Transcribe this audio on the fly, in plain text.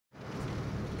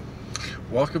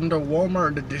Welcome to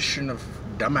Walmart edition of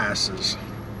Dumbasses.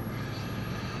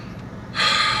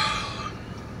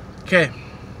 Okay,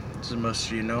 as most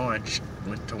of you know, I just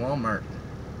went to Walmart.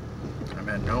 I'm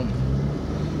at home.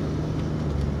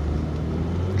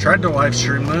 Tried to live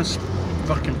stream this.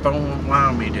 Fucking phone won't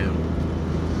allow me to.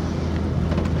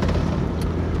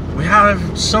 We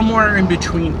have somewhere in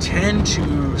between 10 to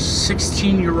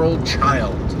 16-year-old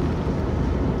child.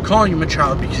 Calling him a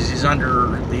child because he's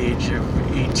under the age of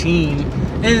 18.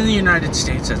 And in the United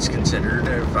States, that's considered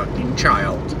a fucking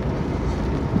child.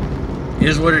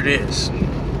 Is what it is.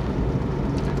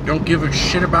 Don't give a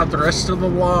shit about the rest of the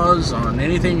laws on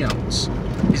anything else.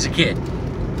 He's a kid.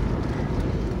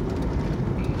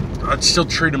 I'd still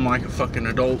treat him like a fucking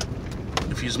adult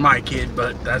if he's my kid,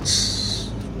 but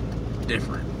that's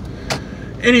different.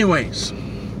 Anyways,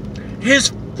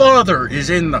 his father is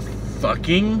in the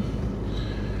fucking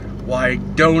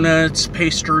like donuts,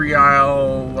 pastry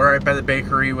aisle, right by the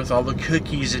bakery with all the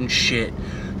cookies and shit.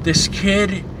 This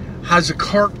kid has a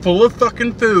cart full of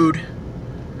fucking food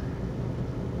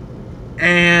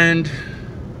and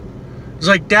it's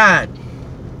like, Dad,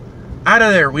 out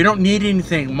of there, we don't need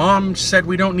anything. Mom said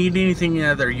we don't need anything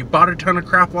out of there. You bought a ton of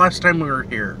crap last time we were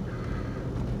here.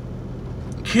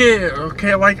 Kid,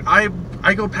 okay, like I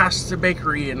go past the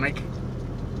bakery and I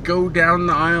go down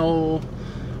the aisle.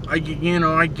 I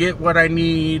get what I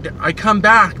need. I come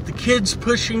back. The kid's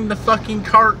pushing the fucking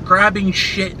cart, grabbing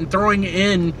shit and throwing it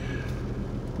in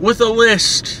with a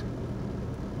list.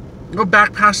 Go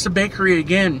back past the bakery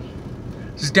again.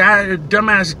 His dad,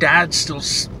 dumbass dad's still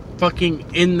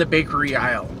fucking in the bakery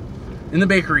aisle, in the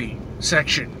bakery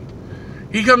section.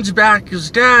 He comes back, goes,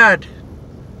 Dad,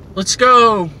 let's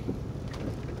go.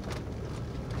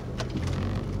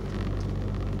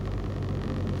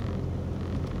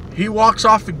 He walks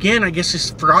off again. I guess he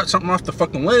forgot something off the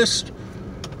fucking list.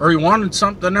 Or he wanted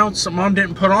something else that Mom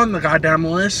didn't put on the goddamn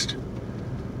list.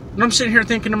 And I'm sitting here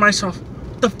thinking to myself,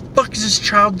 what the fuck is this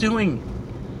child doing?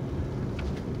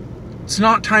 It's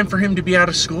not time for him to be out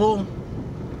of school.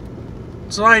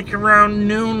 It's like around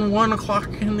noon, 1 o'clock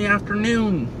in the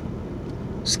afternoon.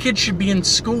 This kid should be in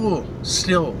school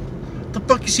still. What the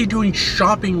fuck is he doing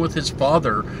shopping with his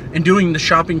father and doing the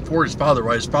shopping for his father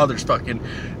while his father's fucking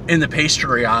in the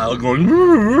pastry aisle going,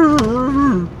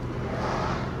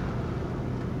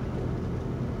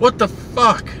 what the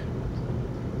fuck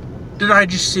did I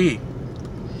just see?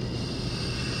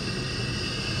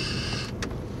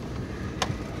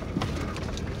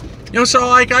 You know, so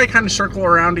like I kind of circle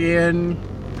around again,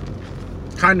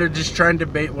 kind of just trying to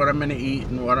debate what I'm going to eat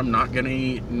and what I'm not going to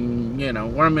eat and, you know,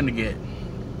 what I'm going to get.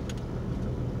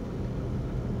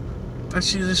 I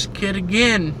see this kid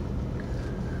again.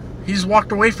 He's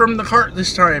walked away from the cart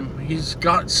this time. He's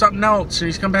got something else and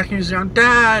he's come back and he's gone,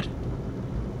 Dad,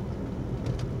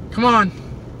 come on.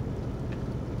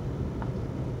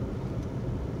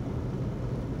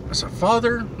 As a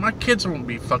father, my kids won't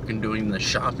be fucking doing the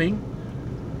shopping.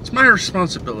 It's my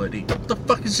responsibility. What the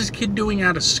fuck is this kid doing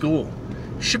out of school?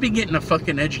 He should be getting a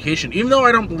fucking education. Even though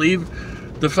I don't believe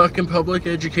the fucking public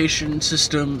education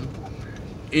system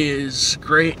is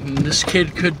great and this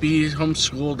kid could be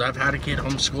homeschooled. I've had a kid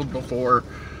homeschooled before.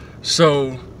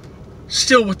 So,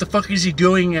 still, what the fuck is he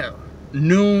doing at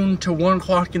noon to 1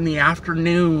 o'clock in the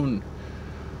afternoon?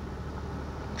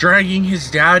 Dragging his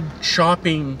dad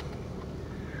shopping.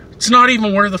 It's not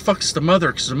even where the fuck's the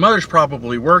mother, because the mother's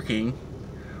probably working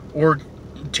or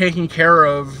taking care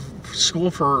of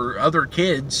school for other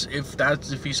kids if they're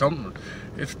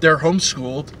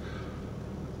homeschooled.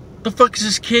 The fuck is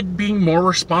this kid being more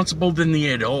responsible than the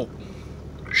adult?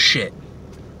 Shit.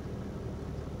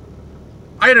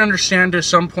 I'd understand to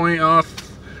some point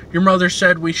off, your mother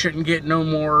said we shouldn't get no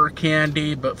more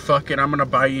candy, but fuck it, I'm gonna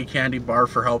buy you a candy bar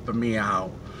for helping me out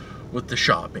with the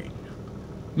shopping.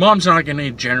 Mom's not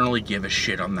gonna generally give a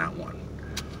shit on that one.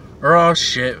 Or, oh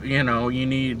shit, you know, you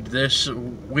need this.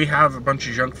 We have a bunch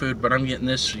of junk food, but I'm getting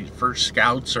this for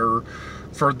scouts or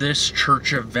for this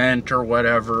church event or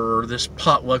whatever, or this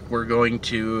potluck we're going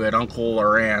to at uncle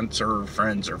or aunts or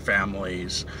friends or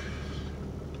families.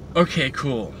 Okay,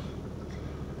 cool.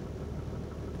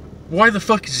 Why the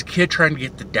fuck is a kid trying to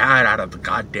get the dad out of the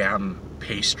goddamn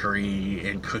pastry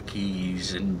and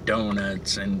cookies and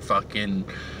donuts and fucking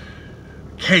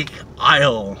cake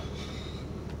aisle?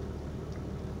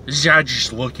 This guy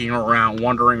just looking around,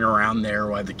 wandering around there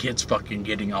while the kid's fucking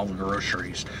getting all the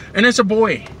groceries. And it's a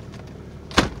boy.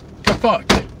 The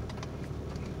fuck?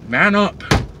 Man up.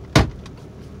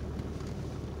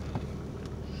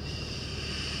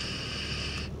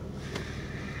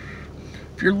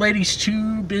 If your lady's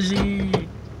too busy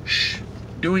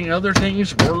doing other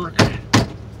things, work,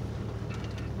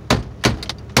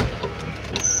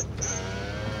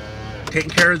 taking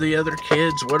care of the other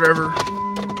kids, whatever.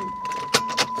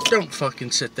 Don't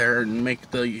fucking sit there and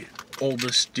make the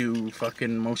oldest do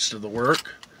fucking most of the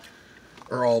work.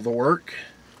 Or all the work.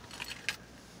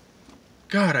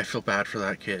 God, I feel bad for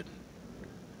that kid.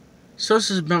 So this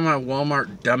has been my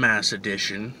Walmart Dumbass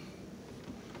Edition.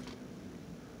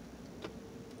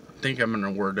 I think I'm going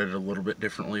to word it a little bit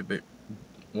differently, but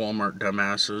Walmart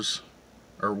Dumbasses.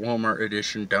 Or Walmart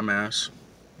Edition Dumbass.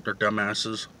 They're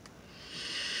dumbasses.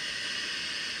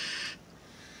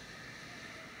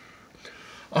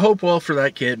 I hope well for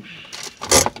that kid.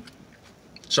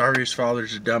 Sorry his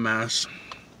father's a dumbass.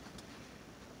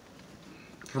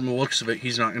 From the looks of it,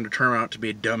 he's not going to turn out to be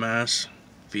a dumbass.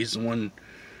 If he's the one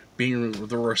being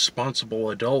the responsible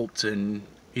adult and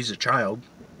he's a child.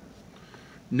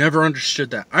 Never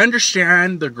understood that. I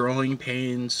understand the growing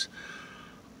pains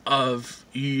of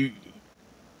you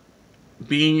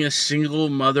being a single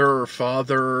mother or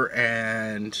father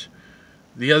and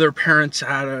the other parent's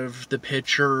out of the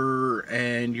picture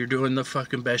and you're doing the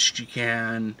fucking best you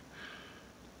can.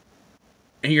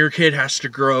 And your kid has to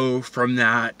grow from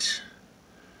that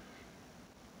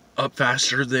up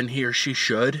faster than he or she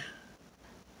should.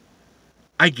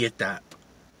 I get that.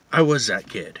 I was that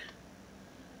kid.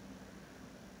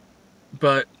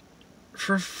 But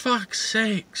for fuck's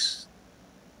sakes,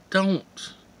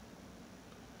 don't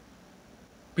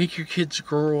make your kids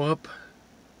grow up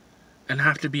and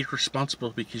have to be responsible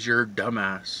because you're a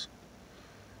dumbass.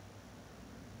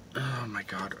 Oh my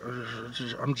god.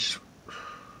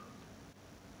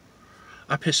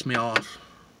 That pissed me off.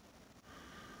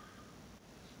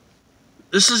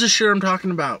 This is the shit I'm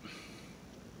talking about.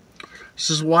 This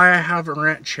is why I have a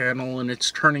rant channel and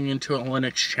it's turning into a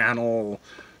Linux channel,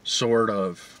 sort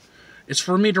of. It's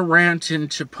for me to rant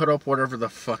and to put up whatever the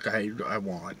fuck I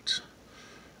want.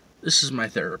 This is my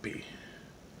therapy.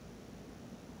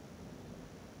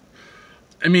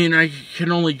 I mean, I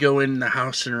can only go in the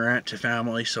house and rant to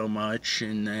family so much,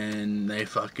 and then they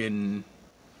fucking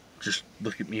just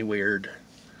look at me weird.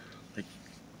 Like,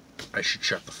 I should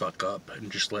shut the fuck up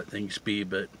and just let things be,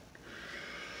 but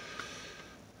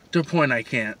to a point I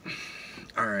can't.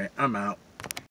 Alright, I'm out.